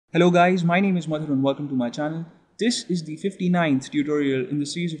Hello guys, my name is Madhur and welcome to my channel. This is the 59th tutorial in the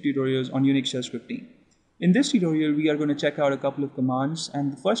series of tutorials on Unix shell scripting. In this tutorial, we are going to check out a couple of commands,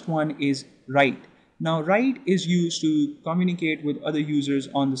 and the first one is write. Now write is used to communicate with other users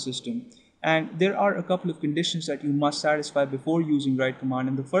on the system, and there are a couple of conditions that you must satisfy before using write command,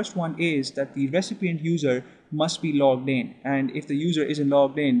 and the first one is that the recipient user must be logged in, and if the user isn't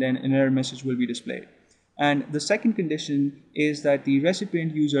logged in, then an error message will be displayed. And the second condition is that the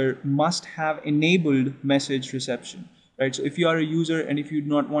recipient user must have enabled message reception, right? So if you are a user and if you do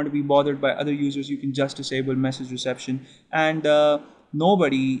not want to be bothered by other users, you can just disable message reception, and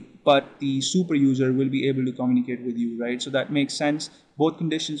nobody but the super user will be able to communicate with you, right? So that makes sense. Both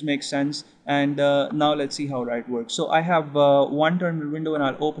conditions make sense. And now let's see how write works. So I have one terminal window and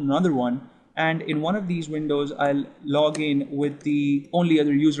I'll open another one. And in one of these windows, I'll log in with the only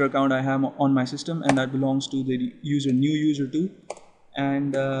other user account I have on my system, and that belongs to the user new user2.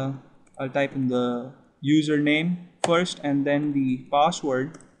 And I'll type in the username first and then the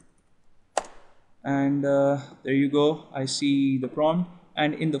password. And there you go. I see the prompt.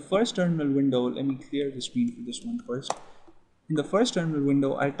 And in the first terminal window, let me clear the screen for this one first. In the first terminal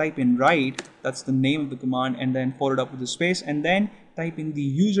window, I'll type in write, that's the name of the command, and then followed up with a space, and then type in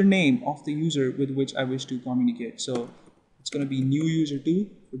the username of the user with which I wish to communicate. So it's going to be new user2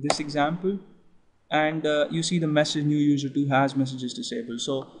 for this example. And you see the message new user2 has messages disabled.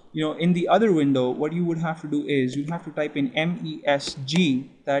 So, in the other window, what you would have to do is you have to type in MESG,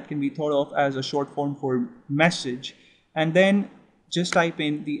 that can be thought of as a short form for message, and then just type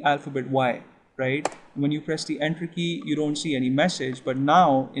in the alphabet Y. Right? When you press the enter key, you don't see any message, but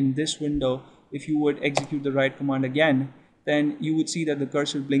now in this window, if you would execute the write command again, then you would see that the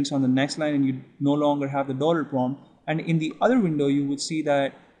cursor blinks on the next line and you no longer have the dollar prompt. And in the other window, you would see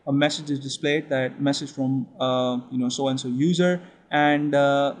that a message is displayed, that message from so and so user, and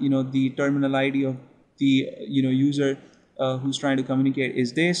the terminal ID of the user who's trying to communicate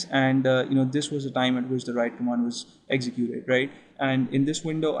is this, and this was the time at which the write command was executed, right? And in this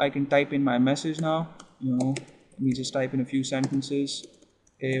window, I can type in my message now. Let me just type in a few sentences.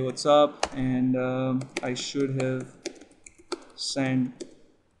 Hey, what's up? And I should have sent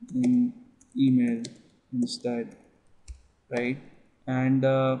an email instead, right? And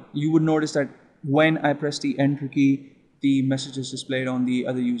you would notice that when I press the enter key, the message is displayed on the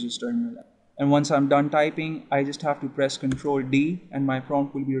other user's terminal. And once I'm done typing, I just have to press Control D and my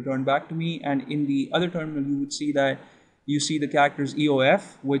prompt will be returned back to me. And in the other terminal, you would see that you see the characters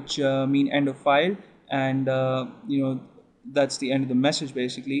EOF, which mean end of file, and that's the end of the message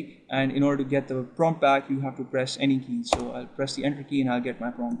basically. And in order to get the prompt back, you have to press any key. So I'll press the enter key and I'll get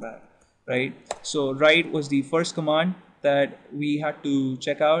my prompt back, right? So write was the first command that we had to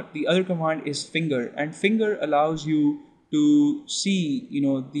check out. The other command is finger, and finger allows you to see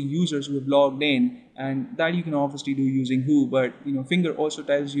the users who have logged in, and that you can obviously do using who, but finger also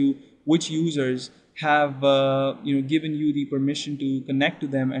tells you which users have given you the permission to connect to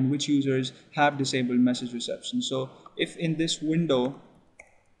them and which users have disabled message reception. So if in this window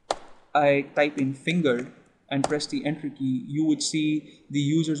I type in finger and press the enter key, you would see the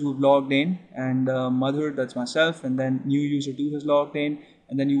users who have logged in, and Madhur, that's myself, and then new user2 has logged in,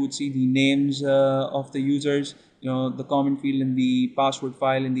 and then you would see the names of the users, the comment field in the password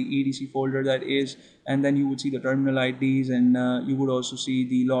file in the EDC folder that is, and then you would see the terminal IDs, and you would also see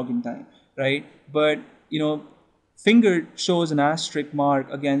the login time, right? But finger shows an asterisk mark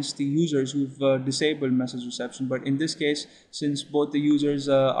against the users who've disabled message reception. But in this case, since both the users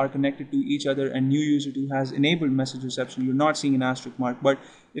are connected to each other and new user2 has enabled message reception, you're not seeing an asterisk mark. But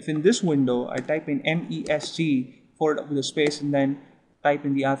if in this window I type in MESG followed up with a space and then type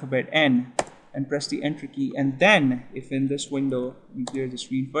in the alphabet N and press the enter key, and then if in this window, let me clear the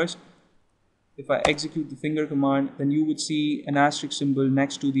screen first, if I execute the finger command, then you would see an asterisk symbol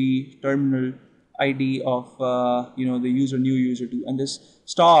next to the terminal ID of the user new user2, and this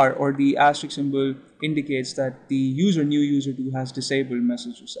star or the asterisk symbol indicates that the user new user2 has disabled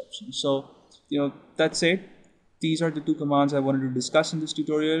message reception. So that's it. These are the two commands I wanted to discuss in this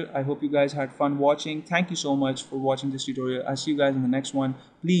tutorial. I hope you guys had fun watching. Thank you so much for watching this tutorial. I'll see you guys in the next one.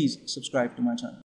 Please subscribe to my channel.